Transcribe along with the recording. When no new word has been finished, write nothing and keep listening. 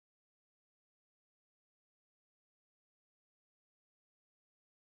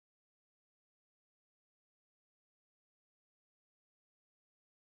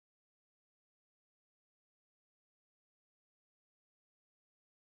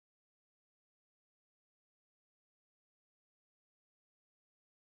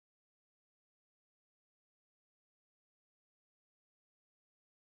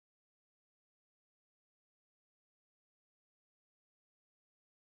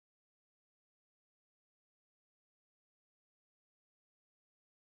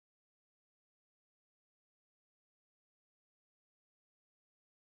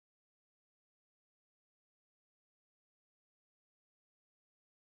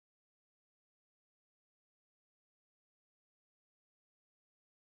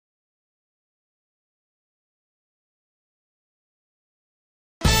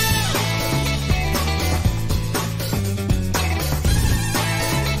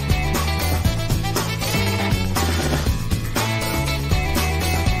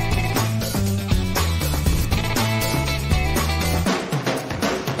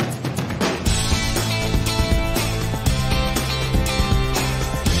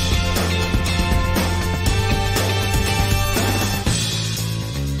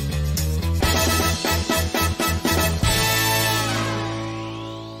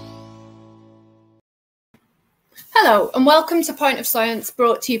Hello and welcome to Pint of Science,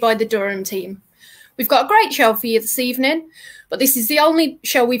 brought to you by the Durham team. We've got a great show for you this evening, but this is the only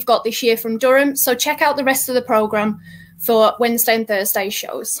show we've got this year from Durham, so check out the rest of the programme for Wednesday and Thursday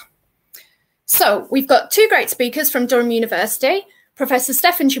shows. So we've got two great speakers from Durham University, Professor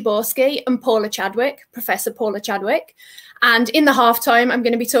Stefan Przyborski and Paula Chadwick, Professor Paula Chadwick. And in the half-time, I'm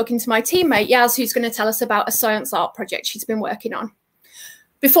going to be talking to my teammate Yaz, who's going to tell us about a science art project she's been working on.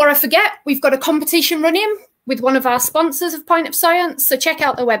 Before I forget, we've got a competition running with one of our sponsors of Pint of Science, so check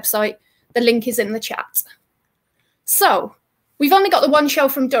out their website. The link is in the chat. So we've only got the one show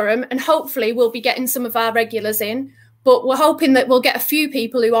from Durham, and hopefully we'll be getting some of our regulars in, but we're hoping that we'll get a few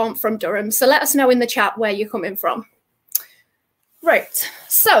people who aren't from Durham, so let us know in the chat where you're coming from. Right,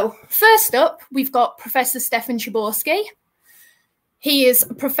 so first up, we've got Professor Stefan Przyborski. He is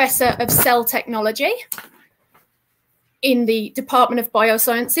a Professor of Cell Technology in the Department of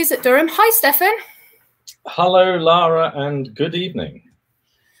Biosciences at Durham. Hi, Stefan. Hello, Lara, and good evening.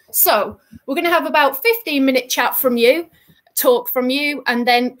 So we're going to have about 15-minute chat from you, talk from you, and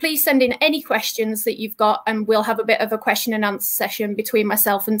then please send in any questions that you've got, and we'll have a bit of a question and answer session between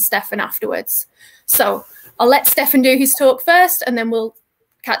myself and Stefan afterwards. So I'll let Stefan do his talk first, and then we'll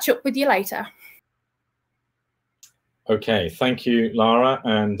catch up with you later. Okay, thank you, Lara,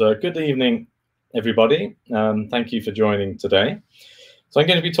 and good evening, everybody. Thank you for joining today. So I'm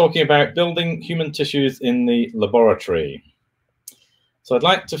going to be talking about building human tissues in the laboratory. So I'd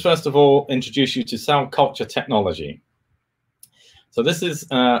like to first of all introduce you to cell culture technology. So this is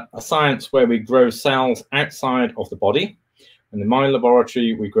a science where we grow cells outside of the body. And in my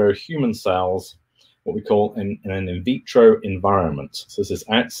laboratory, we grow human cells, what we call in an in vitro environment. So this is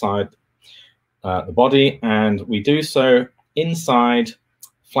outside the body, and we do so inside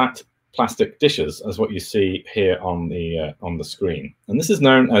flat plastic dishes, as what you see here on the screen. And this is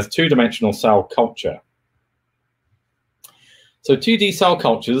known as two-dimensional cell culture. So 2D cell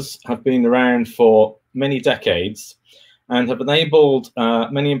cultures have been around for many decades and have enabled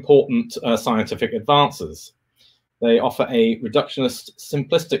many important scientific advances. They offer a reductionist,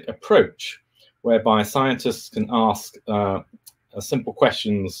 simplistic approach whereby scientists can ask simple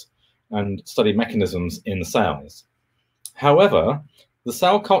questions and study mechanisms in the cells. However, the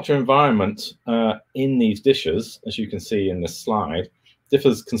cell culture environment in these dishes, as you can see in this slide,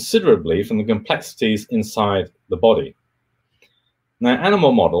 differs considerably from the complexities inside the body. Now,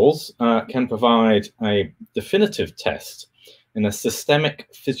 animal models can provide a definitive test in a systemic,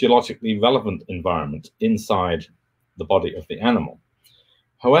 physiologically relevant environment inside the body of the animal.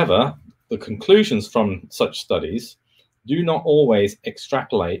 However, the conclusions from such studies do not always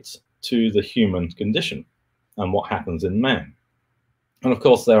extrapolate to the human condition and what happens in man. And of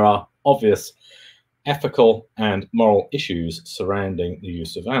course, there are obvious ethical and moral issues surrounding the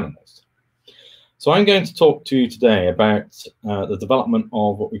use of animals. So I'm going to talk to you today about the development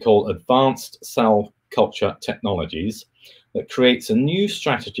of what we call advanced cell culture technologies that creates a new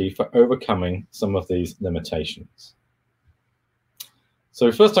strategy for overcoming some of these limitations.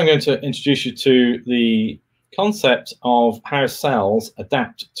 So first, I'm going to introduce you to the concept of how cells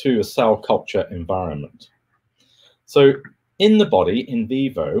adapt to a cell culture environment. So in the body, in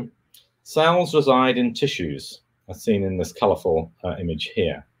vivo, cells reside in tissues, as seen in this colorful image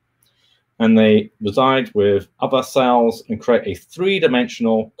here. And they reside with other cells and create a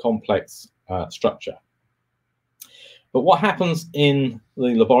three-dimensional complex structure. But what happens in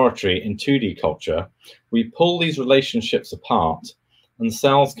the laboratory in 2D culture, we pull these relationships apart and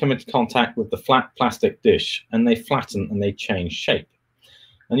cells come into contact with the flat plastic dish, and they flatten and they change shape.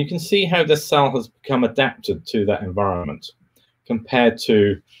 And you can see how this cell has become adapted to that environment compared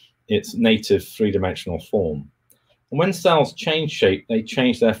to its native three-dimensional form. And when cells change shape, they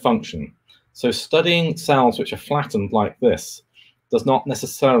change their function. So studying cells which are flattened like this does not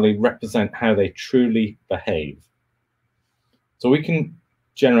necessarily represent how they truly behave. So we can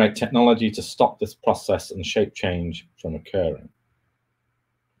generate technology to stop this process and shape change from occurring.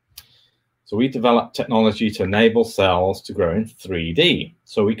 So we develop technology to enable cells to grow in 3D.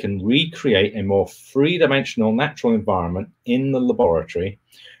 So we can recreate a more three-dimensional natural environment in the laboratory,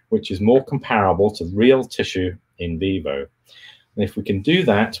 which is more comparable to real tissue in vivo. And if we can do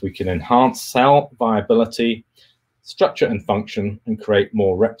that, we can enhance cell viability, structure and function, and create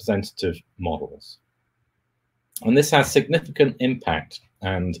more representative models. And this has significant impact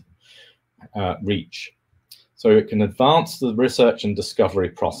and reach. So it can advance the research and discovery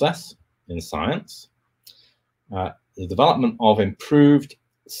process in science, the development of improved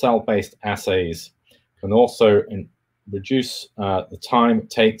cell-based assays can also reduce the time it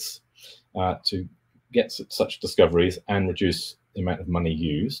takes to get such discoveries and reduce the amount of money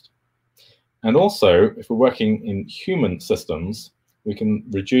used. And also, if we're working in human systems, we can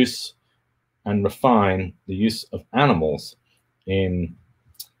reduce and refine the use of animals in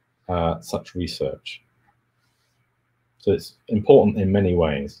such research. So it's important in many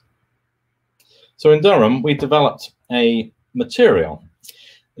ways. So in Durham, we developed a material.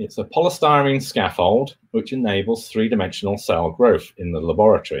 It's a polystyrene scaffold which enables three-dimensional cell growth in the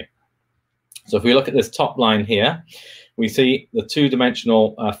laboratory. So if we look at this top line here, we see the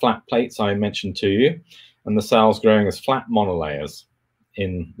two-dimensional flat plates I mentioned to you, and the cells growing as flat monolayers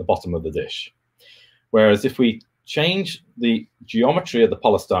in the bottom of the dish. Whereas if we change the geometry of the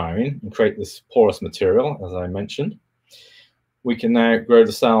polystyrene and create this porous material, as I mentioned, we can now grow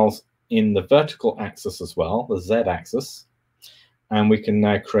the cells in the vertical axis as well, the z-axis, and we can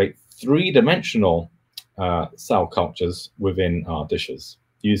now create three-dimensional cell cultures within our dishes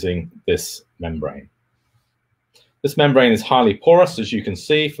using this membrane. This membrane is highly porous, as you can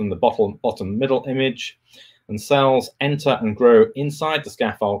see from the bottom middle image, and cells enter and grow inside the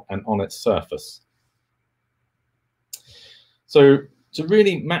scaffold and on its surface. So to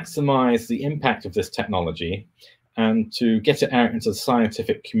really maximize the impact of this technology and to get it out into the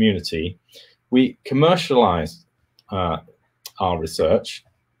scientific community, we commercialized our research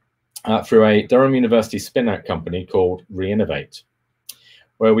through a Durham University spin-out company called Reinnovate,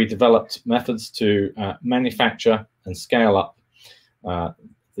 where we developed methods to manufacture and scale up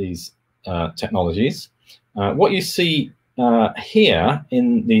these technologies. What you see here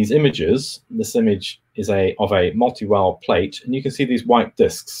in these images, this image is of a multi-well plate, and you can see these white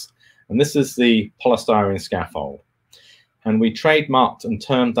discs. And this is the polystyrene scaffold. And we trademarked and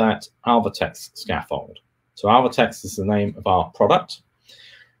termed that Alvatex scaffold. So Alvatex is the name of our product.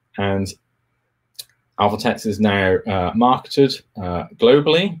 And Alvatex is now marketed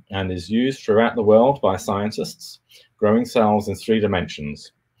globally and is used throughout the world by scientists, growing cells in 3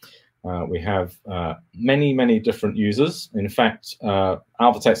 dimensions. We have many, many different users. In fact,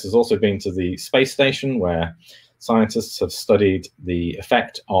 Alvatex has also been to the space station, where scientists have studied the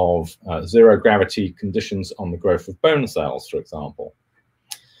effect of zero gravity conditions on the growth of bone cells, for example.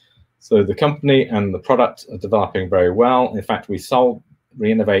 So the company and the product are developing very well. In fact, we sold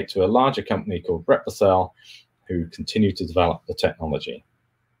Reinnovate to a larger company called Reprocell, who continue to develop the technology.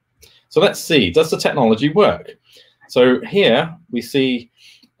 So let's see, does the technology work? So here we see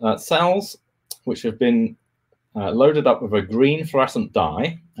cells which have been loaded up with a green fluorescent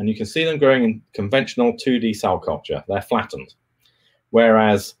dye, and you can see them growing in conventional 2D cell culture. They're flattened.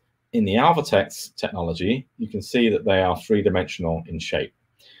 Whereas in the Alvatex technology, you can see that they are 3-dimensional in shape.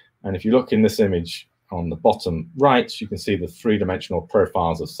 And if you look in this image on the bottom right, you can see the 3-dimensional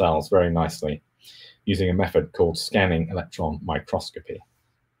profiles of cells very nicely using a method called scanning electron microscopy.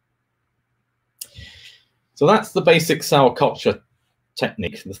 So that's the basic cell culture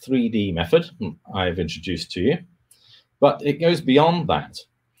technique, the 3D method I've introduced to you. But it goes beyond that.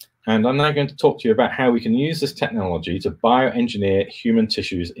 And I'm now going to talk to you about how we can use this technology to bioengineer human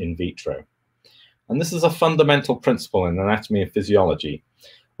tissues in vitro. And this is a fundamental principle in anatomy and physiology,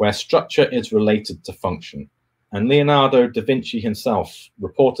 where structure is related to function. And Leonardo da Vinci himself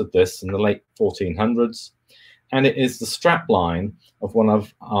reported this in the late 1400s. And it is the strapline of one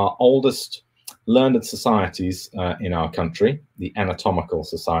of our oldest learned societies in our country, the Anatomical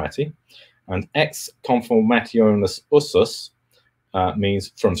Society. And ex conformationis usus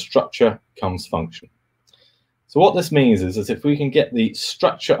means from structure comes function. So what this means is if we can get the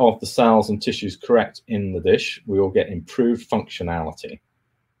structure of the cells and tissues correct in the dish, we will get improved functionality.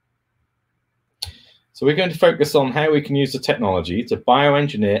 So we're going to focus on how we can use the technology to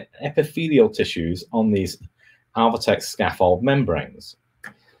bioengineer epithelial tissues on these Alvatex scaffold membranes.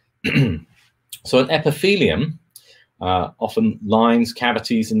 So an epithelium often lines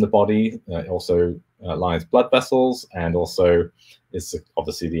cavities in the body, also lines blood vessels, and also is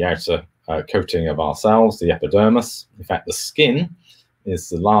obviously the outer coating of our cells, the epidermis. In fact, the skin is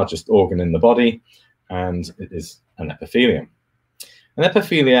the largest organ in the body, and it is an epithelium. And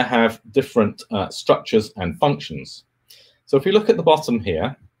epithelia have different structures and functions. So if we look at the bottom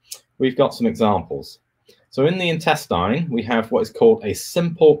here, we've got some examples. So in the intestine, we have what is called a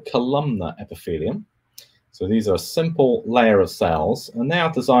simple columnar epithelium. So these are a simple layer of cells, and they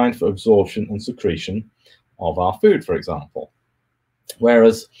are designed for absorption and secretion of our food, for example.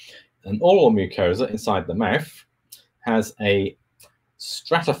 Whereas an oral mucosa inside the mouth has a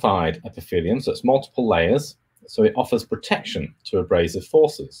stratified epithelium, so it's multiple layers, so it offers protection to abrasive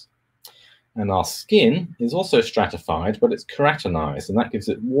forces. And our skin is also stratified, but it's keratinized, and that gives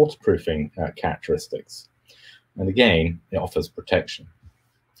it waterproofing characteristics. And again, it offers protection.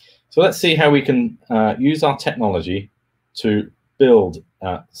 So let's see how we can use our technology to build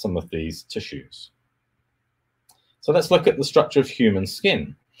some of these tissues. So let's look at the structure of human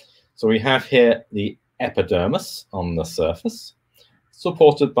skin. So we have here the epidermis on the surface,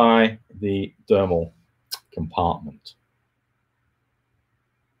 supported by the dermal compartment.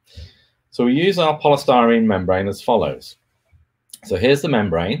 So we use our polystyrene membrane as follows. So here's the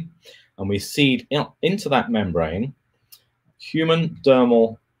membrane, and we seed into that membrane human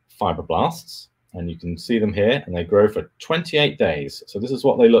dermal fibroblasts, and you can see them here, and they grow for 28 days. So this is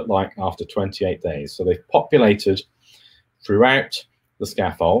what they look like after 28 days. So they've populated throughout the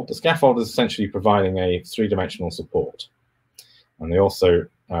scaffold. The scaffold is essentially providing a three-dimensional support, and they also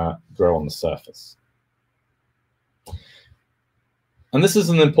grow on the surface. And this is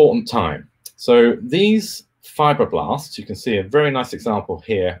an important time. So these fibroblasts, you can see a very nice example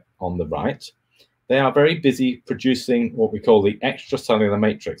here on the right. They are very busy producing what we call the extracellular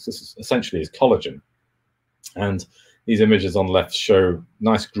matrix. This is essentially is collagen. And these images on the left show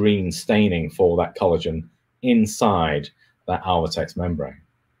nice green staining for that collagen inside that alvatex membrane.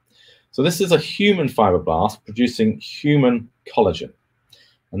 So this is a human fibroblast producing human collagen.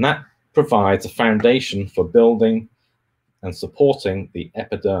 And that provides a foundation for building and supporting the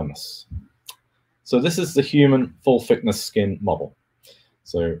epidermis. So this is the human full-thickness skin model.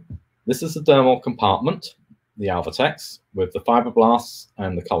 So this is the dermal compartment, the alvatex, with the fibroblasts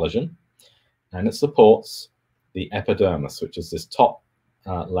and the collagen, and it supports the epidermis, which is this top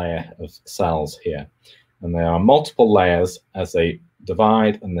layer of cells here. And there are multiple layers as they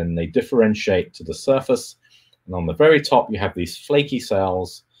divide, and then they differentiate to the surface. And on the very top, you have these flaky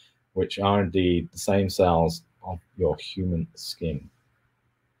cells, which are indeed the same cells of your human skin.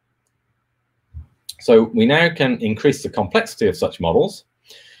 So we now can increase the complexity of such models,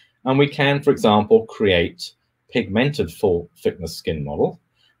 and we can, for example, create pigmented full-thickness skin model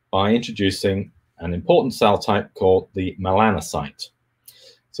by introducing an important cell type called the melanocyte.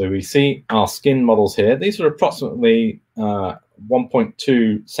 So we see our skin models here. These are approximately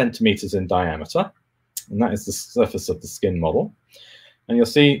 1.2 centimeters in diameter, and that is the surface of the skin model. And you'll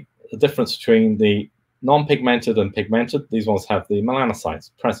see the difference between the non-pigmented and pigmented. These ones have the melanocytes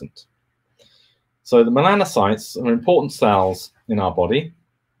present. So the melanocytes are important cells in our body.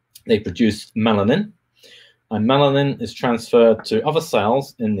 They produce melanin, and melanin is transferred to other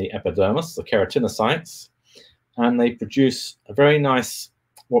cells in the epidermis, the keratinocytes, and they produce a very nice,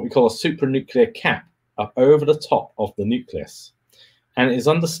 what we call a supranuclear cap up over the top of the nucleus. And it is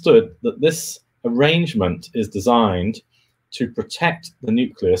understood that this arrangement is designed to protect the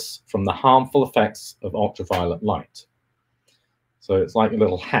nucleus from the harmful effects of ultraviolet light. So it's like a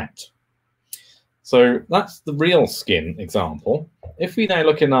little hat. So that's the real skin example. If we now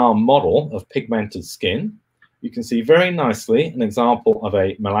look in our model of pigmented skin, you can see very nicely an example of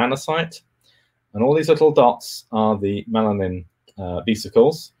a melanocyte. And all these little dots are the melanin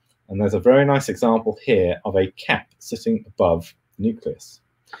vesicles. And there's a very nice example here of a cap sitting above the nucleus.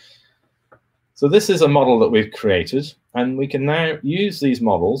 So this is a model that we've created, and we can now use these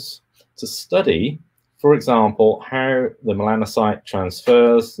models to study, for example, how the melanocyte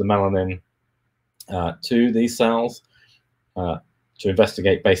transfers the melanin to these cells, to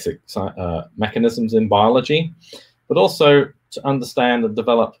investigate basic mechanisms in biology, but also to understand and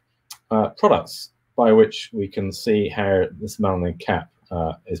develop products by which we can see how this melanin cap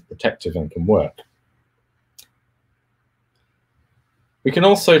is protective and can work. We can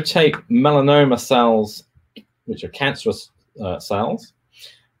also take melanoma cells, which are cancerous cells,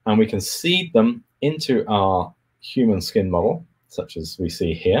 and we can seed them into our human skin model, such as we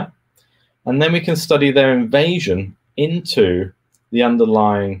see here. And then we can study their invasion into the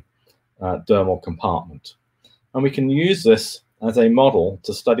underlying dermal compartment. And we can use this as a model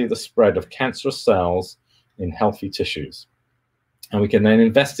to study the spread of cancerous cells in healthy tissues. And we can then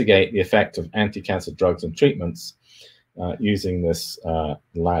investigate the effect of anti-cancer drugs and treatments using this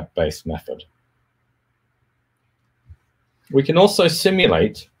lab-based method. We can also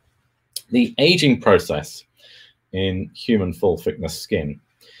simulate the aging process in human full-thickness skin.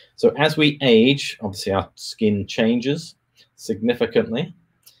 So as we age, obviously our skin changes significantly,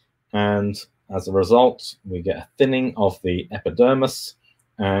 and as a result, we get a thinning of the epidermis,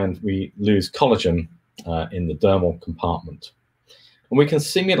 and we lose collagen in the dermal compartment. And we can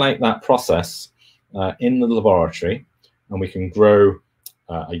simulate that process in the laboratory, and we can grow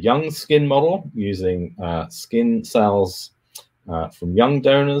a young skin model using skin cells from young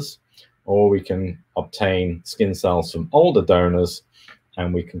donors, or we can obtain skin cells from older donors,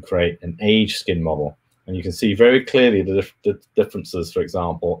 and we can create an aged skin model. And you can see very clearly the differences, for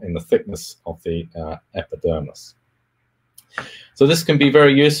example, in the thickness of the epidermis. So this can be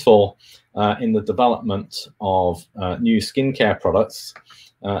very useful in the development of new skincare products,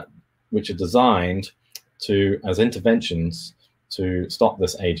 which are designed as interventions to stop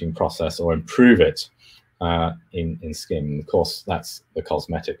this aging process or improve it in skin. Of course, that's the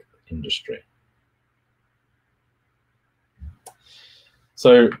cosmetic industry.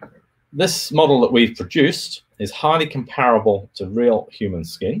 So this model that we've produced is highly comparable to real human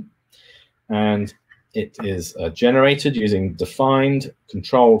skin, and it is generated using defined,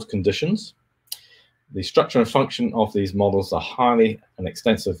 controlled conditions. The structure and function of these models are highly and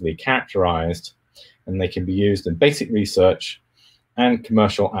extensively characterized, and they can be used in basic research and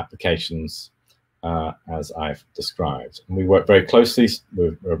commercial applications, as I've described. And we work very closely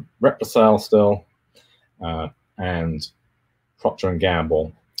with Reprocell still, and Procter &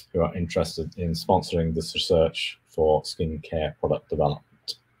 Gamble, who are interested in sponsoring this research for skincare product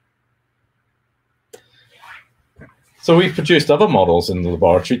development. So we've produced other models in the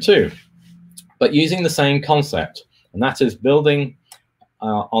laboratory too, but using the same concept, and that is building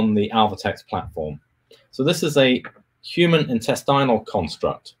on the Alvatex platform. So this is a human intestinal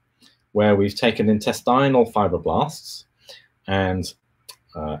construct where we've taken intestinal fibroblasts and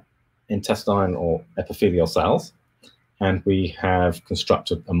intestinal epithelial cells, and we have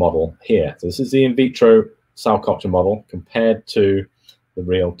constructed a model here. So this is the in vitro cell culture model compared to the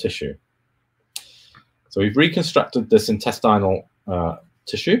real tissue. So we've reconstructed this intestinal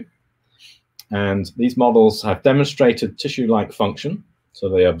tissue, and these models have demonstrated tissue-like function. So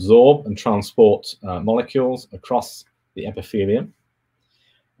they absorb and transport molecules across the epithelium.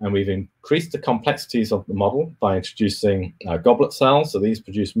 And we've increased the complexities of the model by introducing goblet cells. So these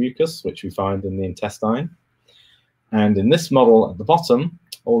produce mucus, which we find in the intestine. And in this model at the bottom,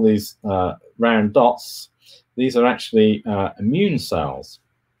 all these round dots, these are actually immune cells.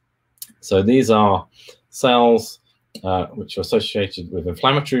 So these are cells which are associated with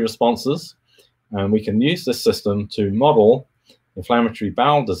inflammatory responses. And we can use this system to model inflammatory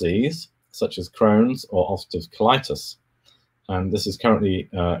bowel disease, such as Crohn's or ulcerative colitis. And this is currently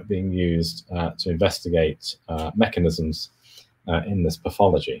being used to investigate mechanisms in this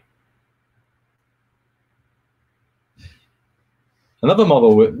pathology. Another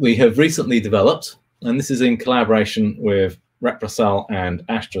model we have recently developed, and this is in collaboration with Reprocell and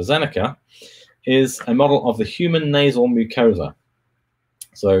AstraZeneca, is a model of the human nasal mucosa.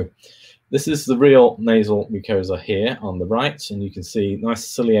 So this is the real nasal mucosa here on the right, and you can see nice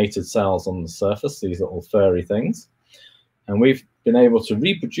ciliated cells on the surface, these little furry things. And we've been able to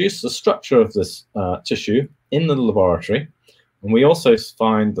reproduce the structure of this tissue in the laboratory, and we also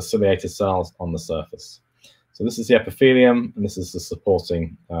find the ciliated cells on the surface. So this is the epithelium, and this is the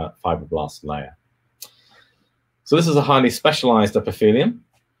supporting fibroblast layer. So this is a highly specialized epithelium,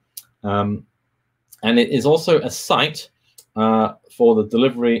 and it is also a site for the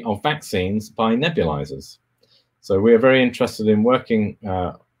delivery of vaccines by nebulizers. So we are very interested in working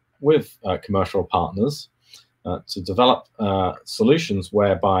with commercial partners to develop solutions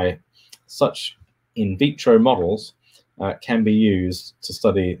whereby such in vitro models can be used to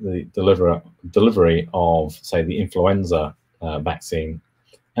study the delivery of, say, the influenza vaccine,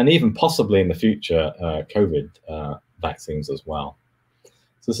 and even possibly in the future COVID vaccines as well.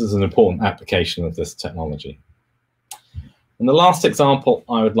 So this is an important application of this technology. And the last example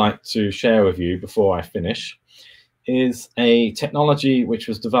I would like to share with you before I finish is a technology which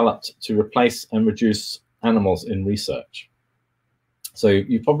was developed to replace and reduce animals in research. So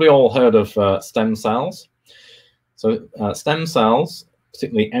you've probably all heard of stem cells. So stem cells,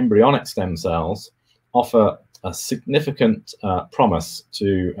 particularly embryonic stem cells, offer a significant promise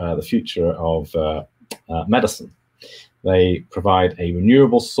to the future of medicine. They provide a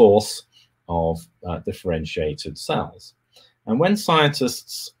renewable source of differentiated cells. And when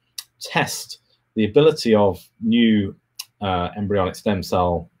scientists test the ability of new embryonic stem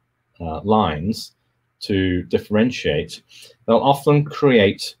cell lines to differentiate, they'll often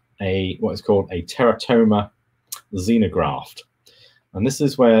create what is called a teratoma xenograft. And this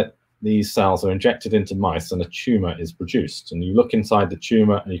is where these cells are injected into mice and a tumor is produced. And you look inside the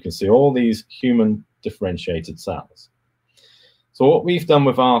tumor and you can see all these human differentiated cells. So what we've done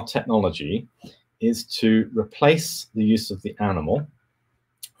with our technology is to replace the use of the animal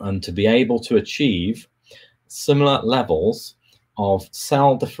and to be able to achieve similar levels of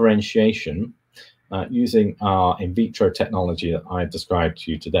cell differentiation using our in vitro technology that I've described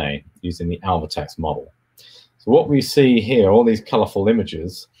to you today, using the Alvatex model. So what we see here, all these colorful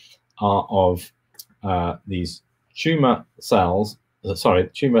images, are of these tumor cells,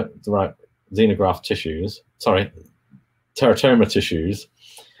 tumor-derived xenograft tissues, teratoma tissues,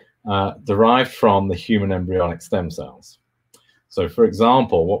 derived from the human embryonic stem cells. So, for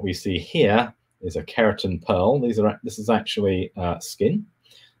example, what we see here is a keratin pearl. This is actually skin.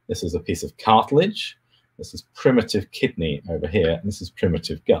 This is a piece of cartilage. This is primitive kidney over here, and this is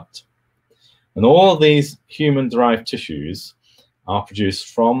primitive gut. And all of these human-derived tissues are produced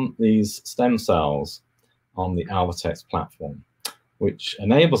from these stem cells on the Alvatex platform, which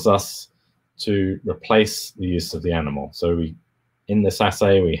enables us to replace the use of the animal. So in this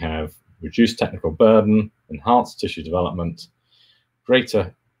assay, we have reduced technical burden, enhanced tissue development,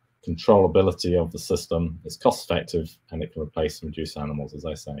 greater controllability of the system. It's cost-effective, and it can replace and reduce animals, as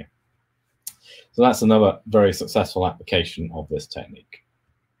I say. So that's another very successful application of this technique.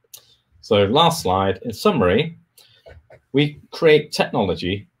 So last slide, in summary, we create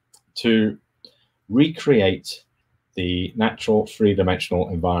technology to recreate the natural three-dimensional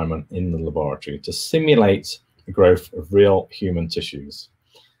environment in the laboratory to simulate the growth of real human tissues.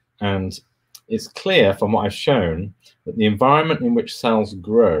 And it's clear from what I've shown that the environment in which cells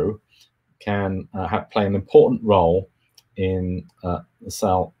grow can play an important role in the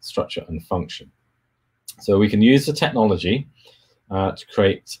cell structure and function. So we can use the technology to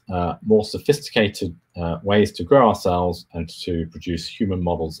create more sophisticated ways to grow our cells and to produce human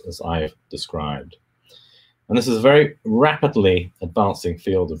models, as I have described. And this is a very rapidly advancing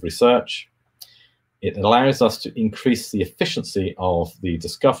field of research. It allows us to increase the efficiency of the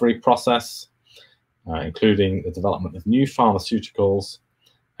discovery process, including the development of new pharmaceuticals.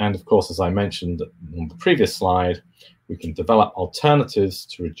 And of course, as I mentioned on the previous slide, we can develop alternatives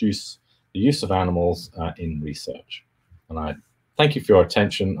to reduce the use of animals in research. And I thank you for your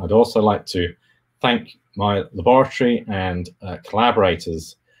attention. I'd also like to thank my laboratory and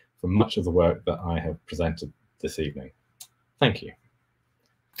collaborators for much of the work that I have presented this evening. Thank you.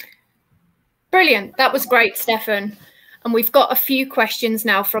 Brilliant. That was great, Stefan. And we've got a few questions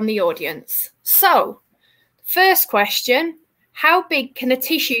now from the audience. So, first question, how big can a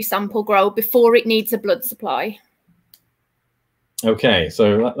tissue sample grow before it needs a blood supply? Okay,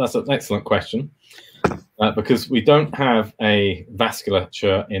 so that's an excellent question. Because we don't have a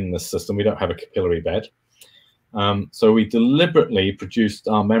vasculature in the system, we don't have a capillary bed. So we deliberately produced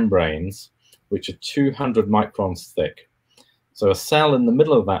our membranes, which are 200 microns thick. So a cell in the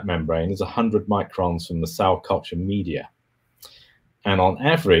middle of that membrane is 100 microns from the cell culture media. And on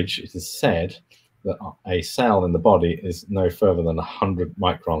average, it is said that a cell in the body is no further than 100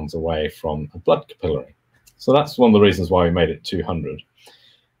 microns away from a blood capillary. So that's one of the reasons why we made it 200.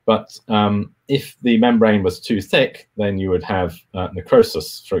 But if the membrane was too thick, then you would have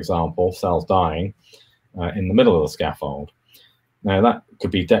necrosis, for example, cells dying in the middle of the scaffold. Now, that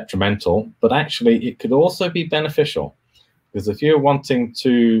could be detrimental, but actually it could also be beneficial, because if you're wanting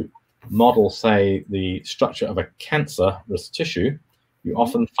to model, say, the structure of a cancerous tissue, you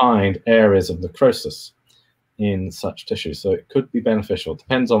often find areas of necrosis in such tissue. So it could be beneficial. It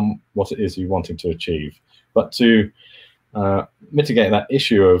depends on what it is you're wanting to achieve. But to mitigate that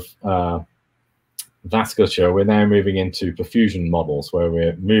issue of vasculature, we're now moving into perfusion models where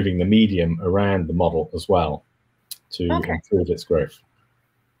we're moving the medium around the model as well to improve its growth.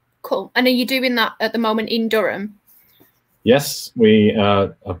 Cool. And are you doing that at the moment in Durham? Yes, we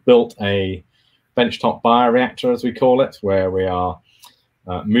have built a benchtop bioreactor, as we call it, where we are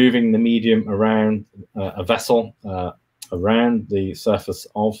moving the medium around a vessel around the surface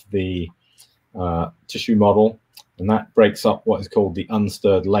of the tissue model, and that breaks up what is called the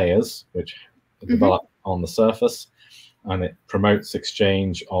unstirred layers, which develop on the surface, and it promotes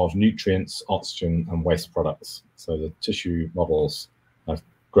exchange of nutrients, oxygen, and waste products. So the tissue models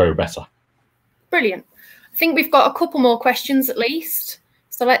grow better. Brilliant. I think we've got a couple more questions at least.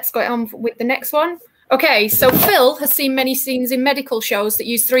 So let's go on with the next one. Okay, so Phil has seen many scenes in medical shows that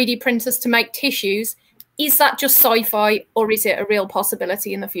use 3D printers to make tissues. Is that just sci-fi, or is it a real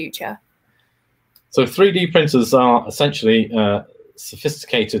possibility in the future? So 3D printers are essentially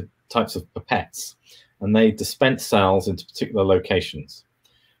sophisticated types of pipettes, and they dispense cells into particular locations.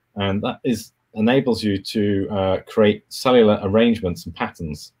 And that enables you to create cellular arrangements and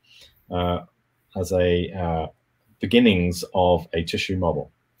patterns as beginnings of a tissue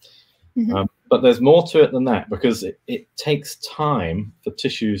model. But there's more to it than that, because it takes time for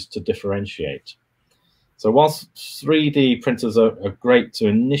tissues to differentiate. So whilst 3D printers are great to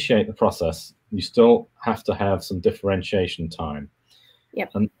initiate the process, you still have to have some differentiation time.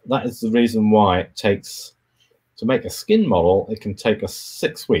 Yep. And that is the reason why it takes, to make a skin model, it can take us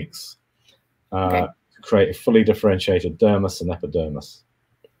 6 weeks to create a fully differentiated dermis and epidermis.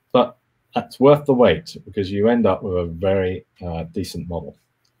 But that's worth the wait, because you end up with a very decent model.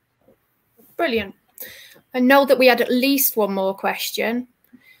 Brilliant. I know that we had at least one more question.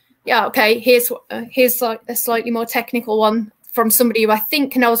 Yeah, okay, here's like a slightly more technical one from somebody who I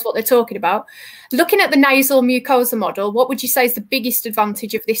think knows what they're talking about. Looking at the nasal mucosa model, what would you say is the biggest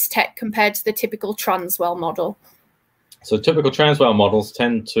advantage of this tech compared to the typical transwell model? So typical transwell models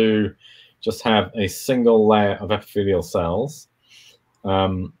tend to just have a single layer of epithelial cells,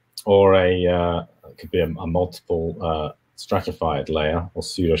 or it could be a multiple stratified layer or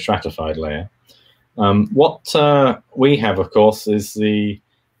pseudo-stratified layer. What we have, of course, is the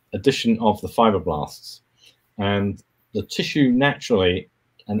addition of the fibroblasts. And the tissue naturally,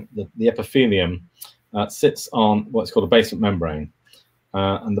 and the epithelium, sits on what's called a basement membrane.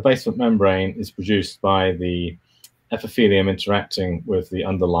 And the basement membrane is produced by the epithelium interacting with the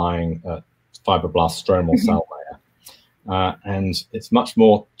underlying fibroblast stromal cell layer. And it's much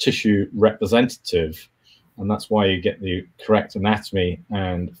more tissue representative. And that's why you get the correct anatomy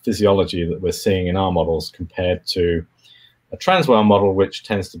and physiology that we're seeing in our models compared to a transwell model, which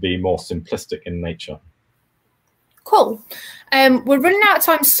tends to be more simplistic in nature. Cool. We're running out of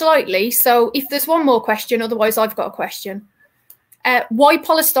time slightly, so if there's one more question, otherwise I've got a question. Why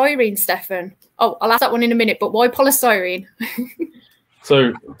polystyrene, Stefan? Oh, I'll ask that one in a minute, but why polystyrene?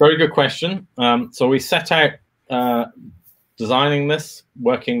 So, very good question. So we set out designing this,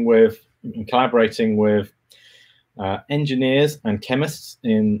 working with and collaborating with engineers and chemists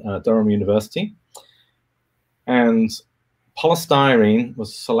in Durham University. And polystyrene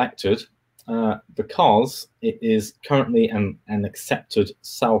was selected because it is currently an accepted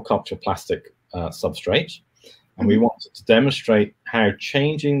cell culture plastic substrate. And we wanted to demonstrate how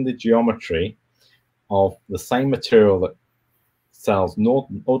changing the geometry of the same material that cells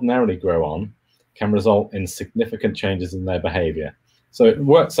ordinarily grow on can result in significant changes in their behavior. So it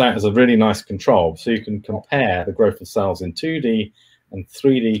works out as a really nice control. So you can compare the growth of cells in 2D and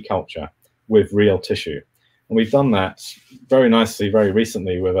 3D culture with real tissue. And we've done that very nicely, very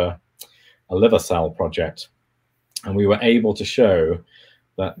recently with a liver cell project. And we were able to show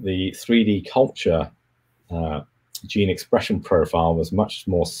that the 3D culture gene expression profile was much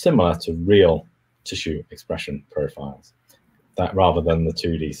more similar to real tissue expression profiles, that rather than the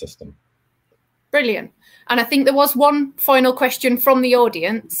 2D system. Brilliant. And I think there was one final question from the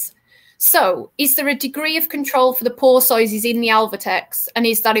audience. So, is there a degree of control for the pore sizes in the Alvatex, and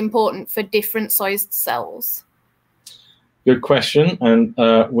is that important for different sized cells? Good question. And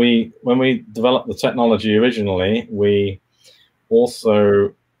when we developed the technology originally, we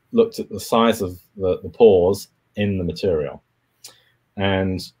also looked at the size of the pores in the material.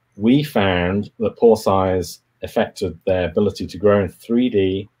 And we found that pore size affected their ability to grow in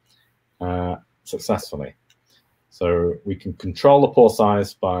 3D successfully. So we can control the pore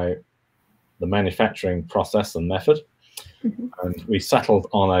size by the manufacturing process and method. Mm-hmm. And we settled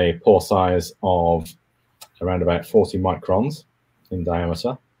on a pore size of around about 40 microns in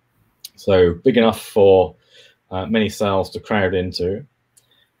diameter. So big enough for many cells to crowd into,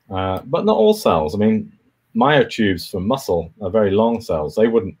 but not all cells. I mean, myotubes for muscle are very long cells. They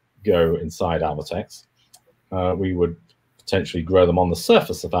wouldn't go inside Alvatex. We would potentially grow them on the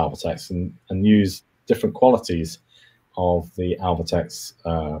surface of Alvatex and use different qualities of the Alvatex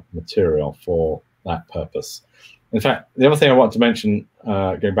material for that purpose. In fact, the other thing I want to mention,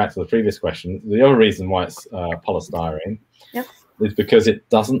 going back to the previous question, the other reason why it's polystyrene is because it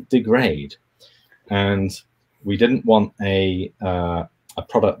doesn't degrade. And we didn't want a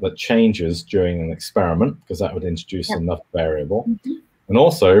product that changes during an experiment, because that would introduce another variable. Mm-hmm. And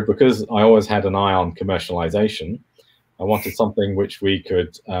also, because I always had an eye on commercialization, I wanted something which we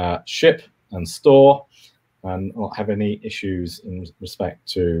could ship and store and not have any issues in respect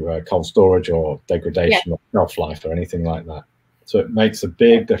to cold storage or degradation or shelf life or anything like that. So it makes a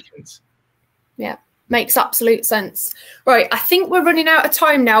big difference. Yeah, makes absolute sense. Right, I think we're running out of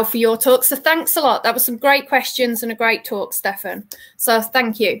time now for your talk, so thanks a lot. That was some great questions and a great talk, Stefan. So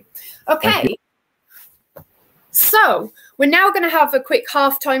thank you. Okay. Thank you. So we're now going to have a quick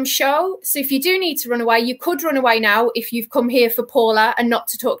halftime show. So if you do need to run away, you could run away now if you've come here for Paula and not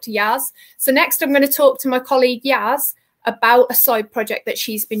to talk to Yaz. So next I'm going to talk to my colleague Yaz about a side project that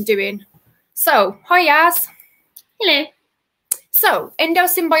she's been doing. So, hi Yaz. Hello. So,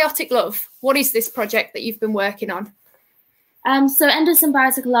 Endosymbiotic Love, what is this project that you've been working on? So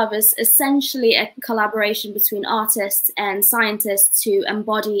Endosymbiotic Love is essentially a collaboration between artists and scientists to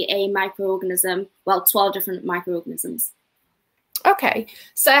embody a microorganism, well, 12 different microorganisms. Okay,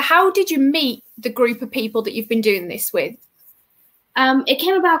 so how did you meet the group of people that you've been doing this with? It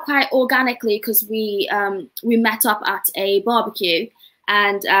came about quite organically because we met up at a barbecue,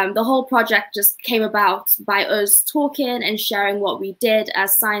 and the whole project just came about by us talking and sharing what we did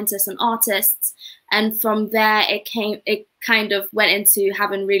as scientists and artists. And from there, it kind of went into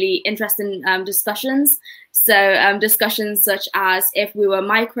having really interesting discussions. So discussions such as, if we were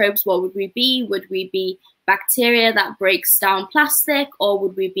microbes, what would we be? Would we be bacteria that breaks down plastic, or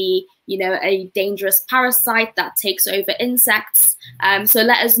would we be, you know, a dangerous parasite that takes over insects? So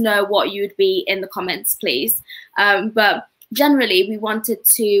let us know what you'd be in the comments, please. But generally, we wanted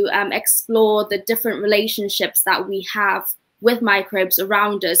to explore the different relationships that we have with microbes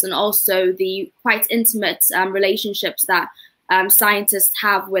around us, and also the quite intimate relationships that scientists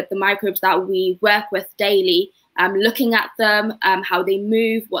have with the microbes that we work with daily, looking at them, how they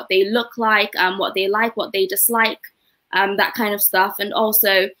move, what they look like, what they dislike, that kind of stuff. And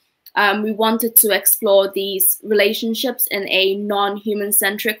also we wanted to explore these relationships in a non-human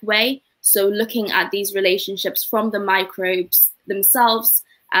centric way. So looking at these relationships from the microbes themselves,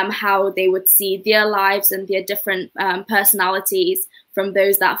 how they would see their lives and their different personalities from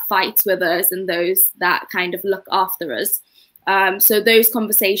those that fight with us and those that kind of look after us. So those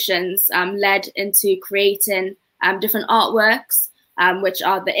conversations led into creating different artworks, which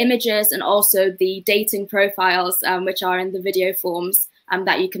are the images, and also the dating profiles, which are in the video forms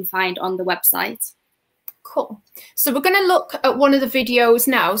that you can find on the website. Cool. So we're going to look at one of the videos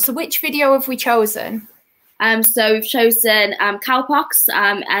now. So which video have we chosen? So we've chosen cowpox,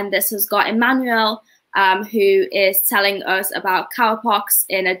 and this has got Emmanuel, who is telling us about cowpox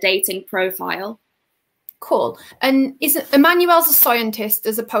in a dating profile. Cool. And is Emmanuel's a scientist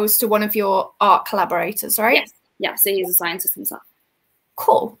as opposed to one of your art collaborators, right? Yes. Yeah, so he's a scientist himself.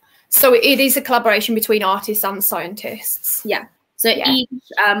 Cool. So it is a collaboration between artists and scientists. Yeah. So each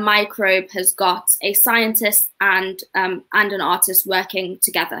microbe has got a scientist and an artist working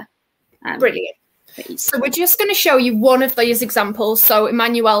together. Brilliant. So we're just going to show you one of these examples. So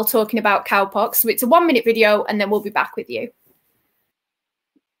Emmanuel talking about cowpox. So it's a 1-minute video, and then we'll be back with you.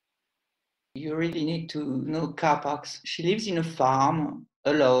 You really need to know cowpox. She lives in a farm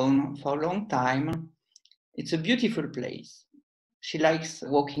alone for a long time. It's a beautiful place. She likes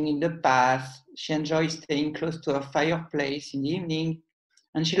walking in the path. She enjoys staying close to her fireplace in the evening,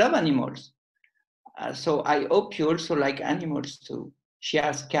 and she loves animals. So I hope you also like animals too. She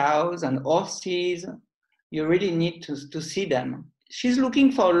has cows and horses. You really need to see them. She's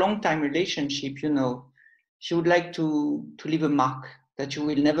looking for a long-time relationship, you know. She would like to leave a mark that you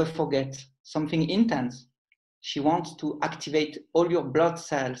will never forget, something intense. She wants to activate all your blood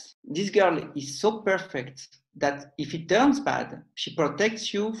cells. This girl is so perfect that if it turns bad, she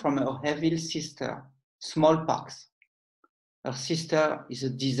protects you from her evil sister, smallpox. Her sister is a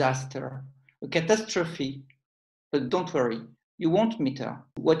disaster, a catastrophe, but don't worry, you won't meet her.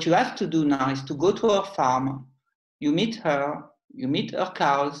 What you have to do now is to go to her farm, you meet her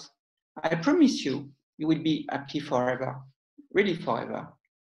cows. I promise you, you will be happy forever, really forever.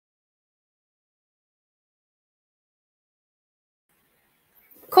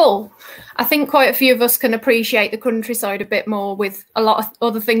 Cool. I think quite a few of us can appreciate the countryside a bit more with a lot of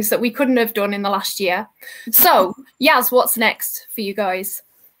other things that we couldn't have done in the last year. So, Yaz, what's next for you guys?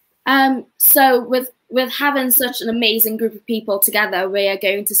 So with having such an amazing group of people together, we are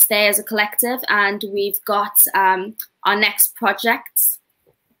going to stay as a collective, and we've got our next project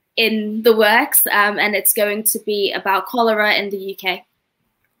in the works, and it's going to be about cholera in the UK.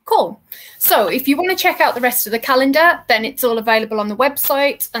 Cool. So if you want to check out the rest of the calendar, then it's all available on the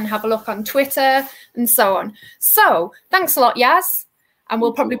website, and have a look on Twitter and so on. So thanks a lot, Yaz. And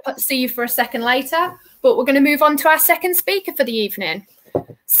we'll probably see you for a second later, but we're going to move on to our second speaker for the evening.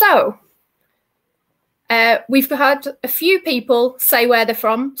 So we've had a few people say where they're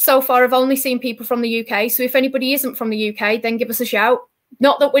from. So far, I've only seen people from the UK. So if anybody isn't from the UK, then give us a shout.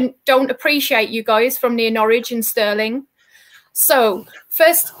 Not that we don't appreciate you guys from near Norwich and Stirling. So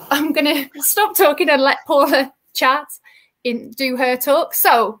first, I'm going to stop talking and let Paula do her talk.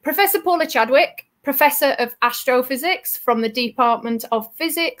 So Professor Paula Chadwick, Professor of Astrophysics from the Department of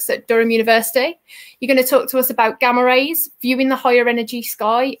Physics at Durham University. You're going to talk to us about gamma rays, viewing the higher energy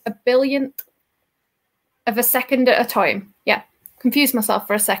sky a billionth of a second at a time. Yeah, confused myself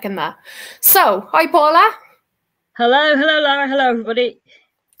for a second there. So, hi Paula. Hello, Laura. Hello, everybody.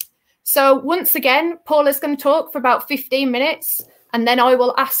 So once again, Paula's going to talk for about 15 minutes, and then I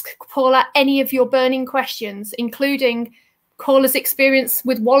will ask Paula any of your burning questions, including Paula's experience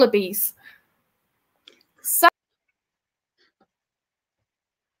with wallabies. So,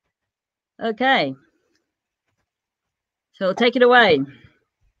 okay. So take it away.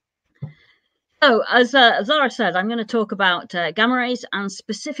 So as Laura said, I'm going to talk about gamma rays, and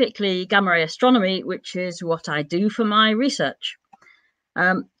specifically gamma ray astronomy, which is what I do for my research.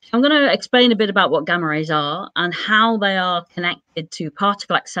 I'm going to explain a bit about what gamma rays are and how they are connected to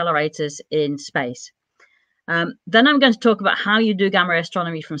particle accelerators in space. Then I'm going to talk about how you do gamma ray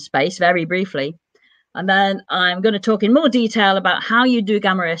astronomy from space very briefly. And then I'm going to talk in more detail about how you do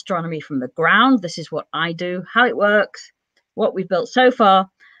gamma ray astronomy from the ground. This is what I do, how it works, what we've built so far,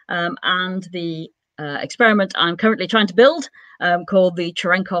 and the experiment I'm currently trying to build called the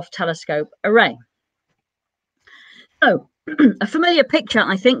Cherenkov Telescope Array. So, a familiar picture,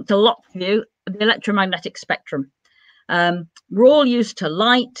 I think, to lots of you, the electromagnetic spectrum. We're all used to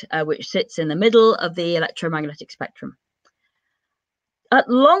light, which sits in the middle of the electromagnetic spectrum. At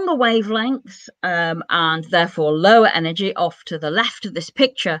longer wavelengths and therefore lower energy, off to the left of this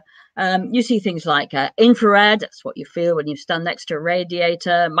picture, you see things like infrared, that's what you feel when you stand next to a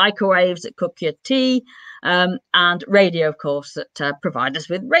radiator, microwaves that cook your tea, and radio, of course, that provide us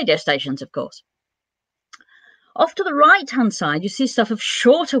with radio stations, of course. Off to the right-hand side, you see stuff of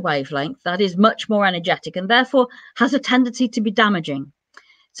shorter wavelength that is much more energetic and therefore has a tendency to be damaging.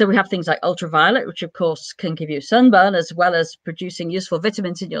 So we have things like ultraviolet, which of course can give you sunburn as well as producing useful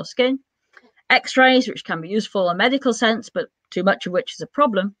vitamins in your skin. X-rays, which can be useful in a medical sense, but too much of which is a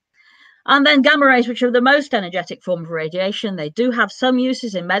problem. And then gamma rays, which are the most energetic form of radiation. They do have some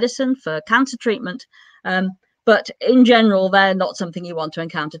uses in medicine for cancer treatment, but in general, they're not something you want to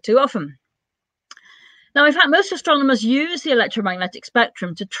encounter too often. Now, in fact, most astronomers use the electromagnetic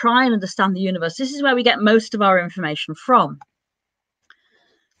spectrum to try and understand the universe. This is where we get most of our information from.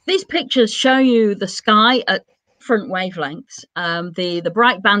 These pictures show you the sky at different wavelengths. The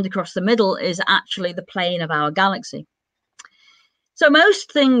bright band across the middle is actually the plane of our galaxy. So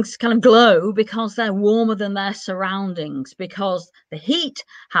most things kind of glow because they're warmer than their surroundings, because the heat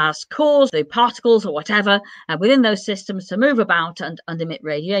has caused the particles or whatever within those systems to move about and emit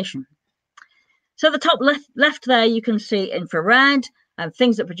radiation. So the top left there, you can see infrared, and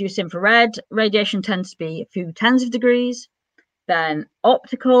things that produce infrared radiation tends to be a few tens of degrees. Then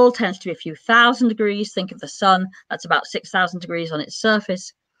optical tends to be a few thousand degrees. Think of the sun, that's about 6,000 degrees on its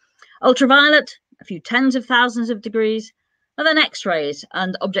surface. Ultraviolet, a few tens of thousands of degrees. And then X-rays,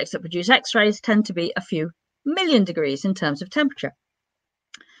 and objects that produce X-rays tend to be a few million degrees in terms of temperature.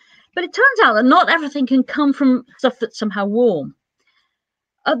 But it turns out that not everything can come from stuff that's somehow warm.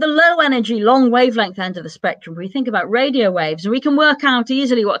 At the low energy, long wavelength end of the spectrum, we think about radio waves, and we can work out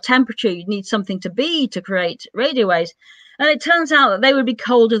easily what temperature you'd need something to be to create radio waves. And it turns out that they would be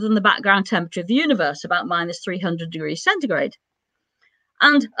colder than the background temperature of the universe, about -300 degrees centigrade.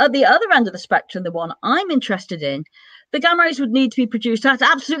 And at the other end of the spectrum, the one I'm interested in, the gamma rays would need to be produced at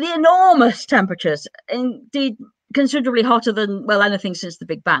absolutely enormous temperatures, indeed considerably hotter than, well, anything since the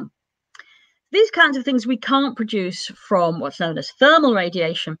Big Bang. These kinds of things we can't produce from what's known as thermal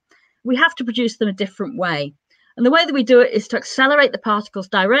radiation. We have to produce them a different way. And the way that we do it is to accelerate the particles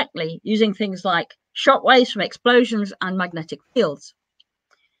directly using things like shock waves from explosions and magnetic fields.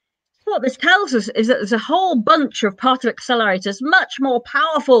 What this tells us is that there's a whole bunch of particle accelerators much more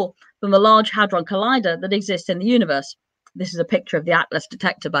powerful than the Large Hadron Collider that exists in the universe. This is a picture of the Atlas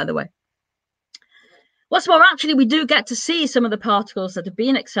detector, by the way. What's more, actually, we do get to see some of the particles that have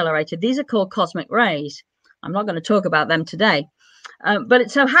been accelerated. These are called cosmic rays. I'm not going to talk about them today. But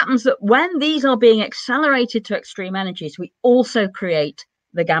it so happens that when these are being accelerated to extreme energies, we also create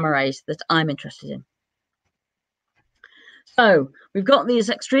the gamma rays that I'm interested in. So we've got these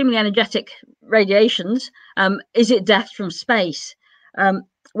extremely energetic radiations. Is it death from space?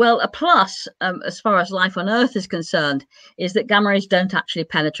 Well, a plus, as far as life on Earth is concerned, is that gamma rays don't actually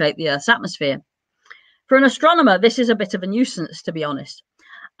penetrate the Earth's atmosphere. For an astronomer, this is a bit of a nuisance, to be honest.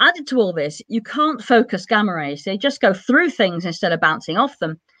 Added to all this, you can't focus gamma rays. They just go through things instead of bouncing off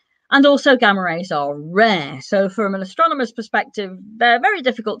them. And also gamma rays are rare. So from an astronomer's perspective, they're very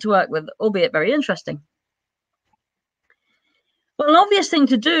difficult to work with, albeit very interesting. Well, an obvious thing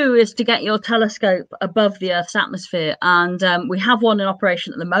to do is to get your telescope above the Earth's atmosphere. And we have one in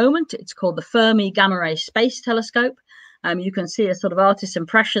operation at the moment. It's called the Fermi Gamma Ray Space Telescope. You can see a sort of artist's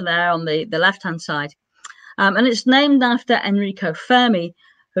impression there on the left-hand side. And it's named after Enrico Fermi,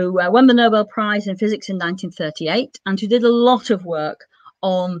 who won the Nobel Prize in Physics in 1938, and who did a lot of work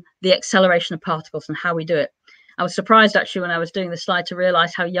on the acceleration of particles and how we do it. I was surprised, actually, when I was doing the slide to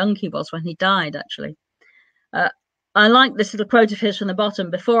realize how young he was when he died, actually. I like this little quote of his from the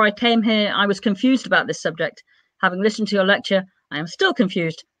bottom. Before I came here, I was confused about this subject. Having listened to your lecture, I am still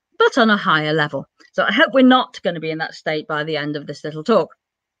confused, but on a higher level. So I hope we're not going to be in that state by the end of this little talk.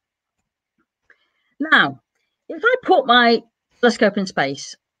 Now, if I put my telescope in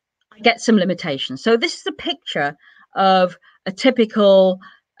space, I get some limitations. So this is a picture of a typical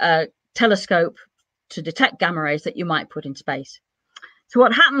telescope to detect gamma rays that you might put in space. So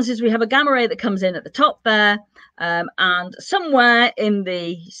what happens is we have a gamma ray that comes in at the top there, and somewhere in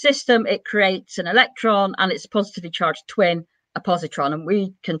the system it creates an electron and its positively charged twin, a positron, and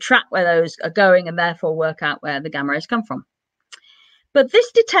we can track where those are going and therefore work out where the gamma rays come from. But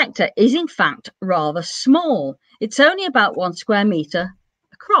this detector is in fact rather small. It's only about 1 square meter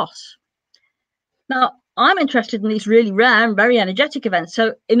across. Now, I'm interested in these really rare and very energetic events.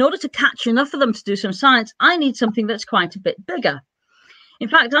 So in order to catch enough of them to do some science, I need something that's quite a bit bigger. In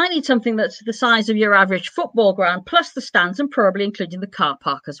fact, I need something that's the size of your average football ground, plus the stands and probably including the car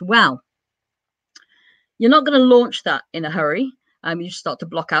park as well. You're not going to launch that in a hurry. You start to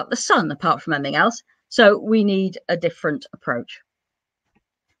block out the sun apart from anything else. So we need a different approach.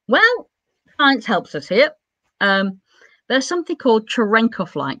 Well, science helps us here. There's something called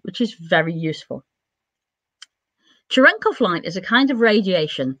Cherenkov light, which is very useful. Cherenkov light is a kind of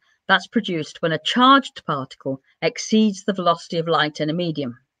radiation that's produced when a charged particle exceeds the velocity of light in a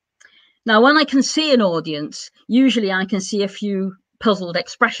medium. Now, when I can see an audience, usually I can see a few puzzled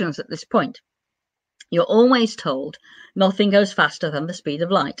expressions at this point. You're always told nothing goes faster than the speed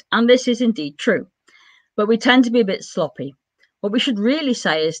of light, and this is indeed true, but we tend to be a bit sloppy. What we should really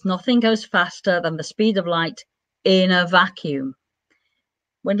say is nothing goes faster than the speed of light in a vacuum.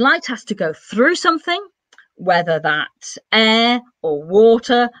 When light has to go through something, whether that's air or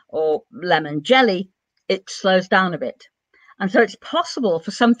water or lemon jelly, it slows down a bit. And so it's possible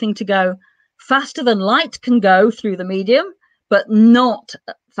for something to go faster than light can go through the medium, but not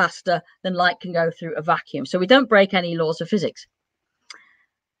faster than light can go through a vacuum. So we don't break any laws of physics.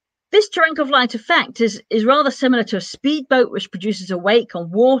 This Cherenkov light effect is rather similar to a speedboat which produces a wake on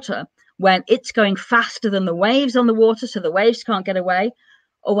water when it's going faster than the waves on the water, so the waves can't get away,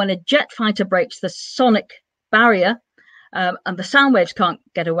 or when a jet fighter breaks the sonic barrier and the sound waves can't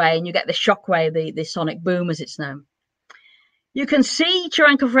get away, and you get the shock wave, the sonic boom as it's known. You can see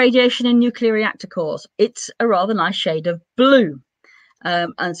Cherenkov radiation in nuclear reactor cores. It's a rather nice shade of blue.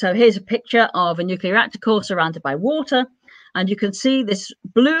 And so here's a picture of a nuclear reactor core surrounded by water, and you can see this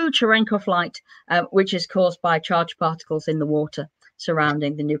blue Cherenkov light, which is caused by charged particles in the water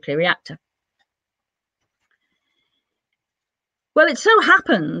surrounding the nuclear reactor. Well, it so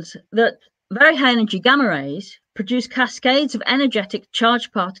happens that very high energy gamma rays produce cascades of energetic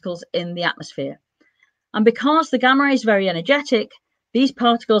charged particles in the atmosphere. And because the gamma ray is very energetic, these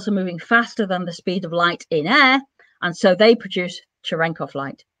particles are moving faster than the speed of light in air, and so they produce Cherenkov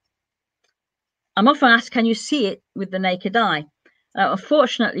light. I'm often asked, can you see it with the naked eye?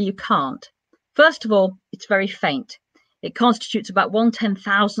 Unfortunately, you can't. First of all, it's very faint. It constitutes about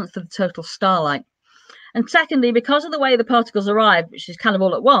 1/10,000th of the total starlight. And secondly, because of the way the particles arrive, which is kind of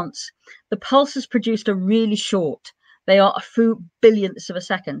all at once, the pulses produced are really short. They are a few billionths of a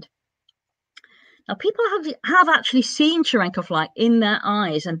second. Now, people have actually seen Cherenkov light in their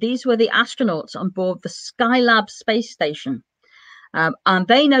eyes, and these were the astronauts on board the Skylab space station. And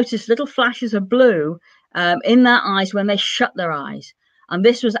they noticed little flashes of blue in their eyes when they shut their eyes. And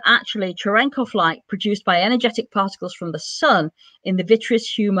this was actually Cherenkov light produced by energetic particles from the sun in the vitreous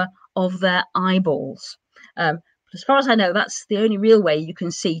humor of their eyeballs. But as far as I know, that's the only real way you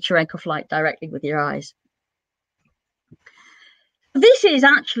can see Cherenkov light directly with your eyes. This is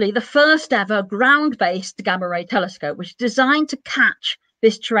actually the first ever ground-based gamma ray telescope, which is designed to catch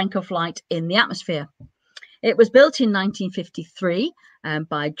this Cherenkov light in the atmosphere. It was built in 1953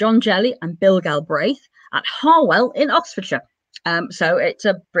 by John Jelly and Bill Galbraith at Harwell in Oxfordshire. So it's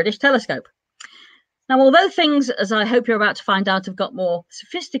a British telescope. Now, although things, as I hope you're about to find out, have got more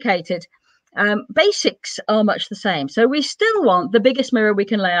sophisticated, basics are much the same. So we still want the biggest mirror we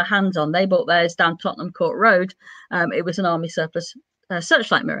can lay our hands on. They bought theirs down Tottenham Court Road. It was an army surplus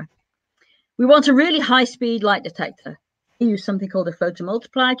searchlight mirror. We want a really high-speed light detector. We use something called a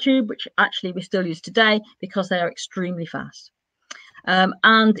photomultiplier tube, which actually we still use today because they are extremely fast.